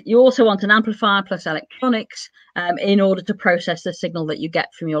 And you also want an amplifier plus electronics in order to process the signal that you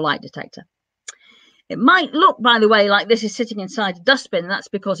get from your light detector. It might look, by the way, like this is sitting inside a dustbin. That's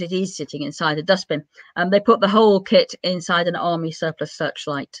because it is sitting inside a dustbin. They put the whole kit inside an army surplus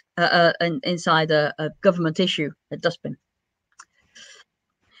searchlight, inside a government issue, a dustbin.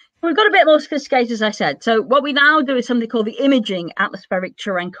 We've got a bit more sophisticated, as I said. So what we now do is something called the imaging atmospheric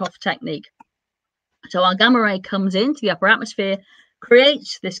Cherenkov technique. So our gamma ray comes into the upper atmosphere,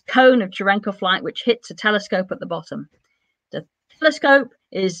 creates this cone of Cherenkov light, which hits a telescope at the bottom. The telescope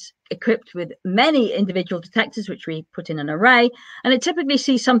is equipped with many individual detectors, which we put in an array, and it typically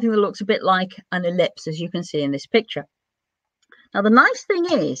sees something that looks a bit like an ellipse, as you can see in this picture. Now, the nice thing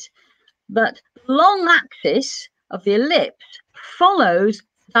is that the long axis of the ellipse follows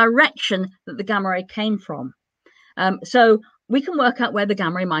the direction that the gamma ray came from. So we can work out where the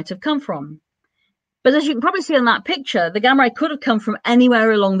gamma ray might have come from. But as you can probably see in that picture, the gamma ray could have come from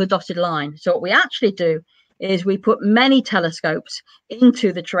anywhere along the dotted line. So what we actually do is we put many telescopes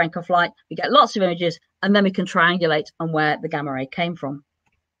into the Cherenkov light, we get lots of images, and then we can triangulate on where the gamma ray came from.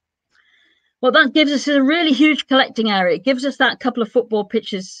 What that gives us is a really huge collecting area. It gives us that couple of football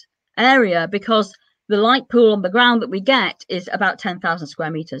pitches area because the light pool on the ground that we get is about 10,000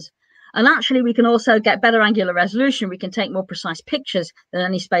 square meters. And actually, we can also get better angular resolution. We can take more precise pictures than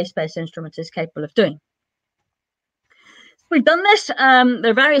any space-based instrument is capable of doing. We've done this. There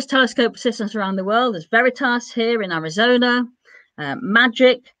are various telescope systems around the world. There's Veritas here in Arizona,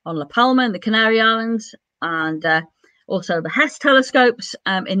 Magic on La Palma in the Canary Islands, and also the HESS telescopes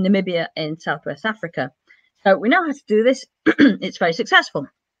in Namibia in Southwest Africa. So we know how to do this. It's very successful.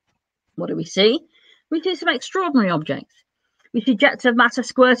 What do we see? We see some extraordinary objects. We see jets of matter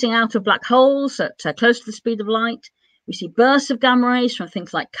squirting out of black holes at close to the speed of light. We see bursts of gamma rays from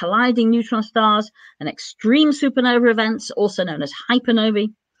things like colliding neutron stars and extreme supernova events, also known as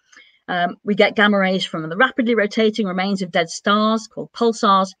hypernovae. We get gamma rays from the rapidly rotating remains of dead stars called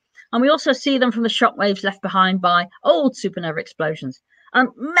pulsars. And we also see them from the shock waves left behind by old supernova explosions and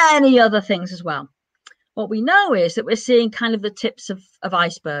many other things as well. What we know is that we're seeing kind of the tips of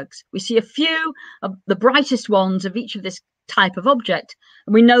icebergs. We see a few of the brightest ones of each of this type of object,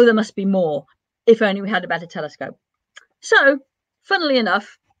 and we know there must be more if only we had a better telescope. So, funnily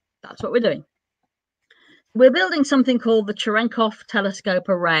enough, that's what we're doing. We're building something called the Cherenkov telescope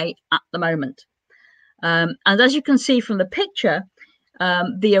array at the moment. And as you can see from the picture,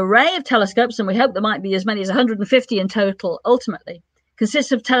 the array of telescopes, and we hope there might be as many as 150 in total ultimately,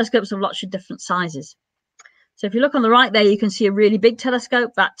 consists of telescopes of lots of different sizes. So if you look on the right there, you can see a really big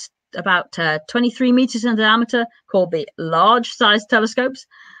telescope that's about 23 meters in diameter, called the large size telescopes.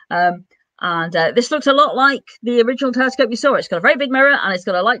 This looks a lot like the original telescope you saw. It's got a very big mirror and it's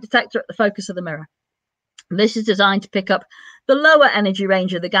got a light detector at the focus of the mirror. This is designed to pick up the lower energy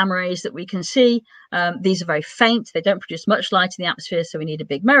range of the gamma rays that we can see. These are very faint. They don't produce much light in the atmosphere, so we need a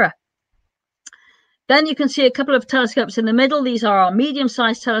big mirror. Then you can see a couple of telescopes in the middle. These are our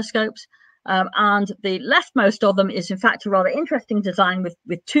medium-sized telescopes. And the leftmost of them is, in fact, a rather interesting design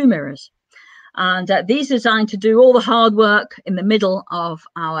with two mirrors. And these are designed to do all the hard work in the middle of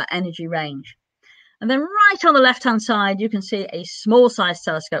our energy range. And then right on the left-hand side, you can see a small-sized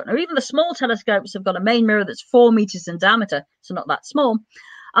telescope. Now, even the small telescopes have got a main mirror that's 4 meters in diameter, so not that small.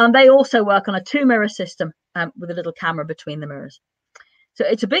 And they also work on a two-mirror system with a little camera between the mirrors. So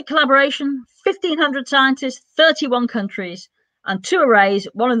it's a big collaboration, 1,500 scientists, 31 countries, and two arrays,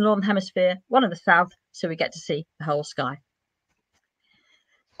 one in the Northern Hemisphere, one in the South, so we get to see the whole sky.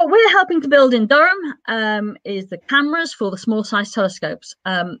 What we're helping to build in Durham is the cameras for the small-sized telescopes.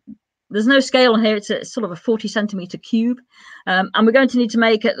 There's no scale on here. It's sort of a 40-centimeter cube. And we're going to need to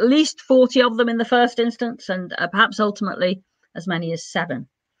make at least 40 of them in the first instance, and perhaps ultimately as many as 7.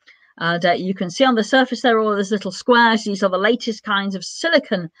 And you can see on the surface there all those little squares. These are the latest kinds of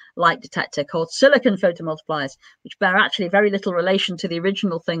silicon light detector called silicon photomultipliers, which bear actually very little relation to the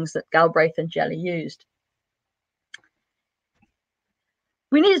original things that Galbraith and Jelly used.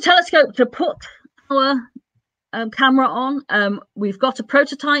 We need a telescope to put our camera on. We've got a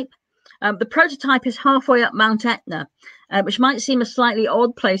prototype. The prototype is halfway up Mount Etna, which might seem a slightly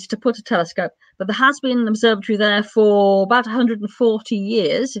odd place to put a telescope, but there has been an observatory there for about 140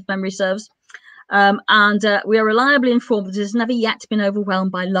 years, if memory serves. We are reliably informed that it has never yet been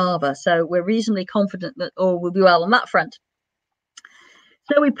overwhelmed by lava, so we're reasonably confident that all will be well on that front.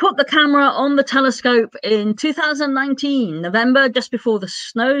 So we put the camera on the telescope in 2019, November, just before the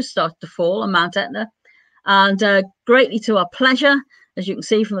snow started to fall on Mount Etna. And greatly to our pleasure, as you can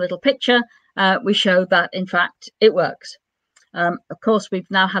see from the little picture, we showed that, in fact, it works. Of course, we've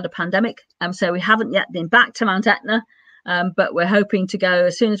now had a pandemic, so we haven't yet been back to Mount Etna, but we're hoping to go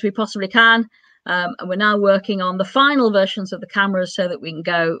as soon as we possibly can. And we're now working on the final versions of the cameras so that we can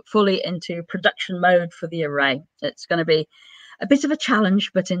go fully into production mode for the array. It's going to be a bit of a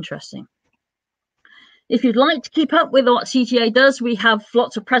challenge, but interesting. If you'd like to keep up with what CTA does, we have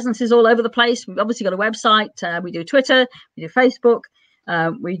lots of presences all over the place. We've obviously got a website. We do Twitter, we do Facebook,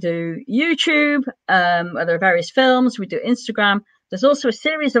 we do YouTube, where there are various films, we do Instagram. There's also a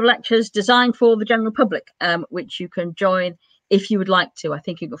series of lectures designed for the general public, which you can join if you would like to. I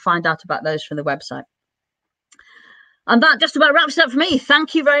think you can find out about those from the website. And that just about wraps it up for me.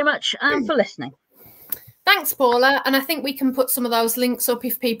 Thank you very much for listening. Thanks, Paula. And I think we can put some of those links up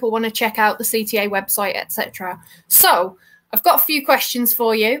if people want to check out the CTA website, etc. So I've got a few questions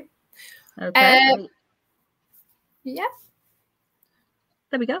for you. Okay. Yeah.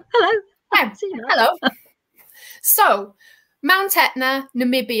 There we go. Hello. Hello. So Mount Etna,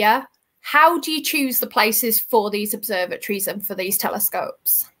 Namibia. How do you choose the places for these observatories and for these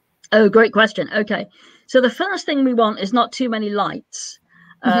telescopes? Oh, great question. Okay, so the first thing we want is not too many lights.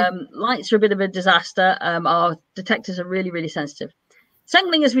 Lights are a bit of a disaster. Our detectors are really, really sensitive. Second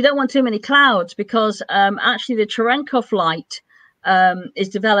thing is we don't want too many clouds, because actually the Cherenkov light is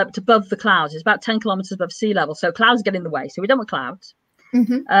developed above the clouds. It's about 10 kilometers above sea level, so clouds get in the way. So we don't want clouds.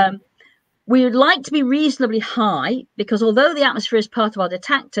 We would like to be reasonably high, because although the atmosphere is part of our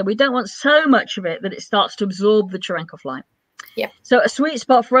detector, we don't want so much of it that it starts to absorb the Cherenkov light. Yeah. So a sweet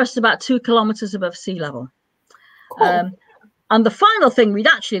spot for us is about 2 kilometers above sea level. Cool. And the final thing we'd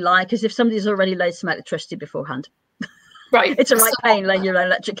actually like is if somebody's already laid some electricity beforehand. Right. It's a right pain laying your own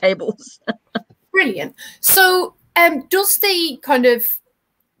electric cables. Brilliant. So does the kind of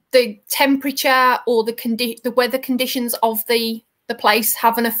the temperature or the weather conditions of the place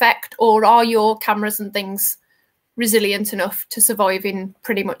have an effect, or are your cameras and things resilient enough to survive in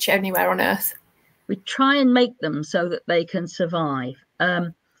pretty much anywhere on Earth? We try and make them so that they can survive.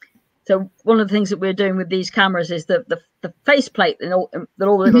 So one of the things that we're doing with these cameras is that the faceplate that all the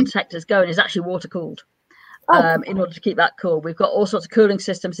little detectors go in is actually water cooled. In order to keep that cool, we've got all sorts of cooling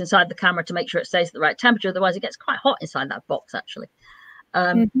systems inside the camera to make sure it stays at the right temperature. Otherwise, it gets quite hot inside that box. Actually,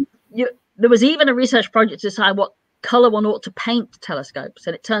 there was even a research project to decide what color one ought to paint telescopes,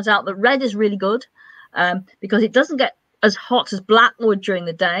 and it turns out that red is really good because it doesn't get as hot as black would during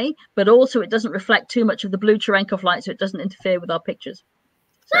the day, but also it doesn't reflect too much of the blue Cherenkov light, so it doesn't interfere with our pictures.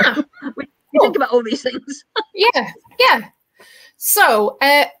 So we think about all these things. Yeah. So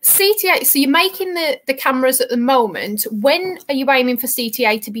CTA, so you're making the cameras at the moment. When are you aiming for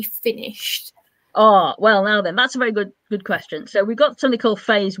CTA to be finished? Oh, well, now then, that's a very good question. So we've got something called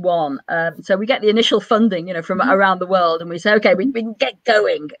phase 1. So we get the initial funding, you know, from around the world, and we say, okay, we can get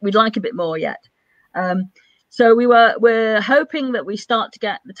going. We'd like a bit more yet. So we're hoping that we start to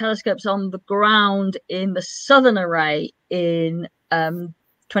get the telescopes on the ground in the southern array in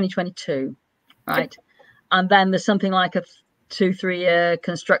 2022, right? And then there's something like a 2-3 year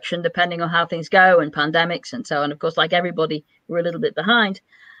construction, depending on how things go and pandemics and so on. Of course, like everybody, we're a little bit behind.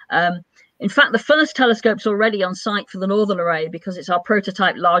 In fact, the first telescope's already on site for the northern array because it's our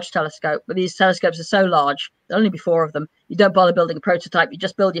prototype large telescope. But these telescopes are so large, there'll only be 4 of them. You don't bother building a prototype, you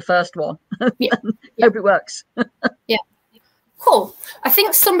just build your first one. Hope it works. Yeah. Cool. I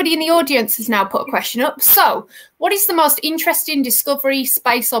think somebody in the audience has now put a question up. So, what is the most interesting discovery,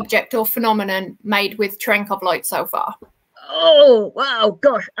 space object or phenomenon made with Cherenkov light so far? Oh, wow,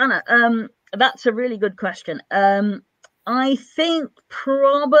 gosh, Anna, that's a really good question. I think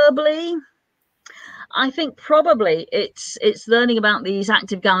probably it's learning about these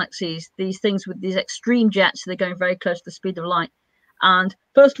active galaxies, these things with these extreme jets. They're going very close to the speed of light. And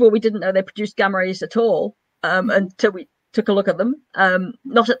first of all, we didn't know they produced gamma rays at all until we took a look at them,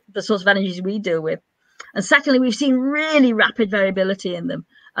 not at the sorts of energies we deal with. And secondly, we've seen really rapid variability in them.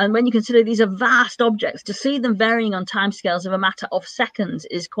 And when you consider these are vast objects, to see them varying on timescales of a matter of seconds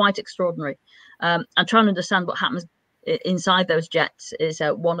is quite extraordinary. And trying to understand what happens inside those jets is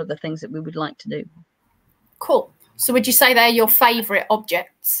one of the things that we would like to do. Cool. So would you say they're your favourite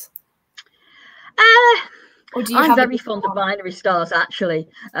objects? I'm very fond of binary stars, actually,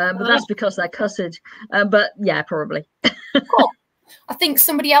 but that's because they're cussed. But yeah, probably. Cool. I think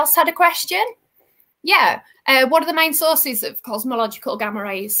somebody else had a question. Yeah. What are the main sources of cosmological gamma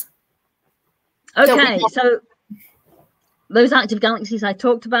rays? Okay, so those active galaxies I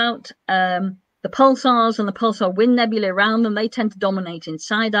talked about, the pulsars and the pulsar wind nebulae around them, they tend to dominate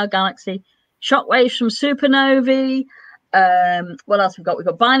inside our galaxy. Shockwaves from supernovae. What else we've got? We've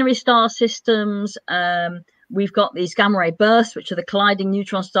got binary star systems. We've got these gamma ray bursts, which are the colliding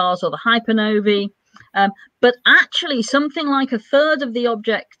neutron stars or the hypernovae. But actually, something like a third of the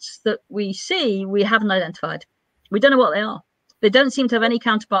objects that we see, we haven't identified. We don't know what they are. They don't seem to have any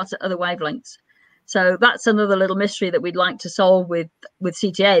counterparts at other wavelengths. So that's another little mystery that we'd like to solve with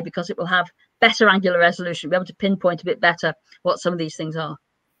CTA, because it will have better angular resolution, be able to pinpoint a bit better what some of these things are.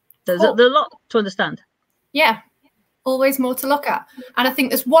 There's a lot to understand. Yeah, always more to look at. And I think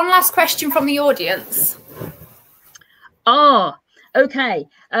there's one last question from the audience. Oh, okay.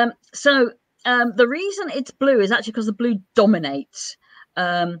 So the reason it's blue is actually because the blue dominates.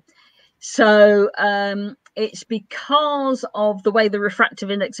 It's because of the way the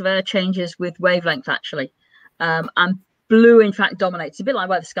refractive index of air changes with wavelength, actually. And blue, in fact, dominates. A bit like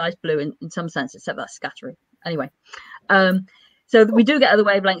why the sky's blue in some sense, except that's scattering. Anyway, so we do get other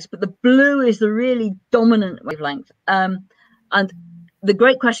wavelengths, but the blue is the really dominant wavelength. And the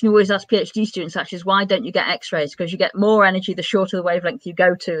great question we always ask PhD students, actually, is why don't you get X-rays? Because you get more energy the shorter the wavelength you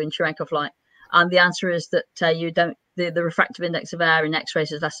go to in Cherenkov light. And the answer is that you don't the refractive index of air in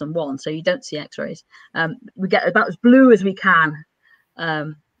X-rays is less than 1, so you don't see X-rays. We get about as blue as we can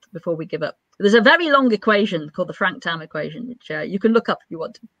before we give up. There's a very long equation called the Frank-Tam equation, which you can look up if you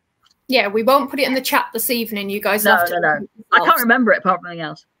want to. Yeah, we won't put it in the chat this evening. You guys No. I can't remember it apart from anything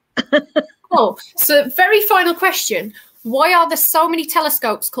else. Cool. So very final question. Why are there so many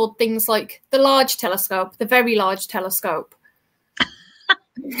telescopes called things like the Large Telescope, the Very Large Telescope?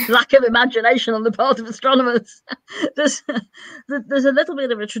 Lack of imagination on the part of astronomers. There's a little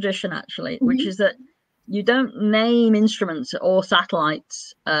bit of a tradition, actually, which is that you don't name instruments or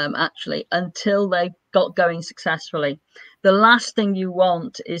satellites actually until they got going successfully. The last thing you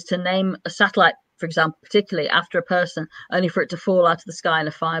want is to name a satellite, for example, particularly after a person, only for it to fall out of the sky in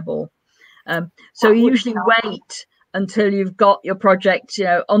a fireball. So you usually wait until you've got your project,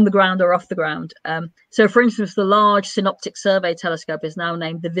 on the ground or off the ground. So, for instance, the Large Synoptic Survey Telescope is now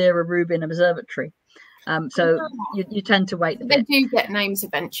named the Vera Rubin Observatory. So you tend to wait a bit. They do get names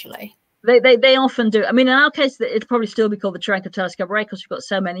eventually. They often do. I mean, in our case, it'd probably still be called the Cherenkov Telescope Array because we've got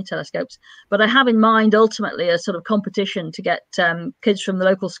so many telescopes. But I have in mind ultimately a sort of competition to get kids from the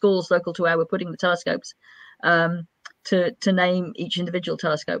local schools, local to where we're putting the telescopes, to name each individual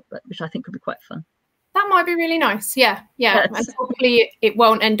telescope, which I think would be quite fun. That might be really nice. Yeah. And hopefully it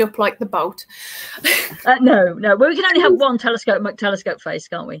won't end up like the boat. No. Well, we can only have one telescope face,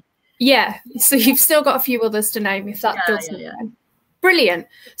 can't we? Yeah. So you've still got a few others to name if that does. Yeah. Brilliant.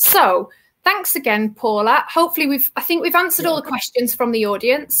 So thanks again, Paula. Hopefully I think we've answered all the questions from the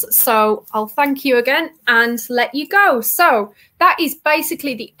audience. So I'll thank you again and let you go. So that is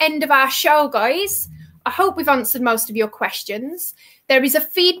basically the end of our show, guys. I hope we've answered most of your questions. There is a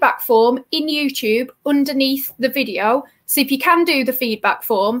feedback form in YouTube underneath the video. So if you can do the feedback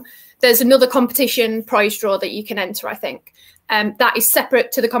form, there's another competition prize draw that you can enter, I think. That is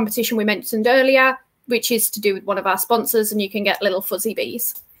separate to the competition we mentioned earlier, which is to do with one of our sponsors, and you can get little fuzzy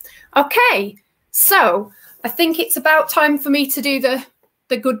bees. Okay, so I think it's about time for me to do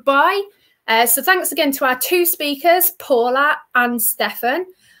the goodbye. So thanks again to our two speakers, Paula and Stefan.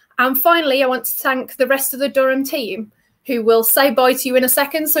 And finally, I want to thank the rest of the Durham team, who will say bye to you in a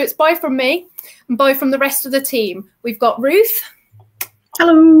second. So it's bye from me and bye from the rest of the team. We've got Ruth.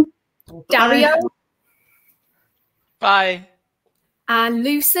 Hello. Dario. Bye. And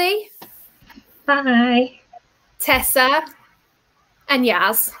Lucy. Bye. Tessa. And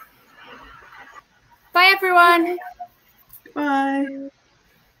Yaz. Bye, everyone. Bye.